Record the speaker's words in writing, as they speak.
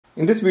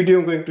In this video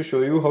I'm going to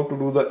show you how to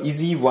do the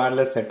easy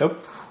wireless setup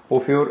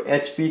of your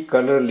HP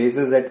Color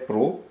LaserJet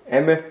Pro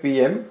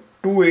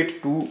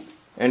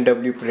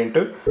M282nw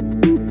printer.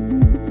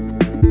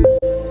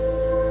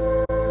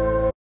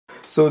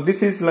 So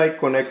this is like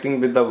connecting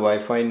with the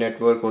Wi-Fi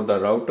network or the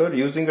router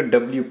using a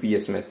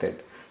WPS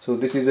method. So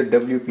this is a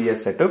WPS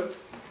setup.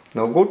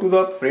 Now go to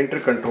the printer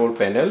control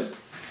panel,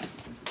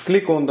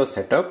 click on the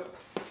setup,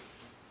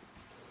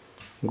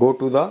 go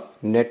to the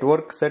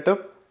network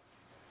setup,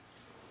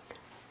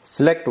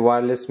 select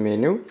wireless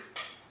menu,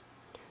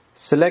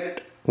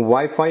 select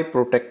Wi-Fi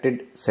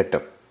protected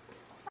setup.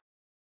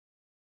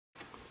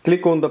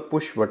 Click on the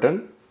push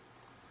button.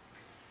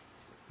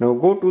 Now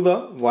go to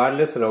the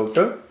wireless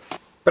router.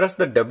 Press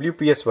the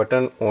WPS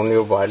button on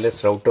your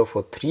wireless router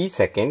for 3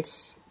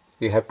 seconds.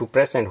 You have to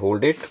press and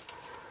hold it.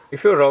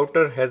 If your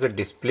router has a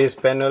displays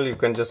panel, you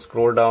can just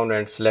scroll down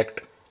and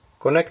select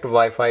Connect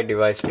Wi-Fi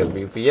device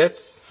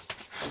WPS.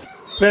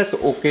 Press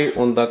OK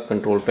on the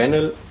control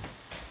panel.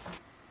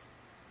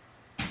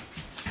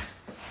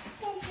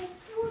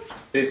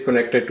 It is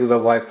connected to the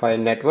Wi-Fi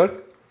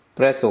network.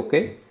 Press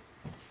OK.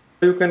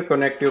 You can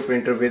connect your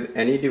printer with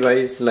any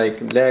device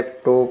like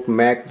laptop,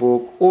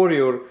 MacBook or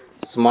your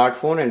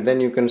smartphone, and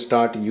then you can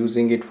start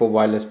using it for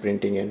wireless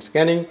printing and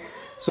scanning.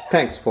 So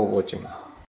thanks for watching.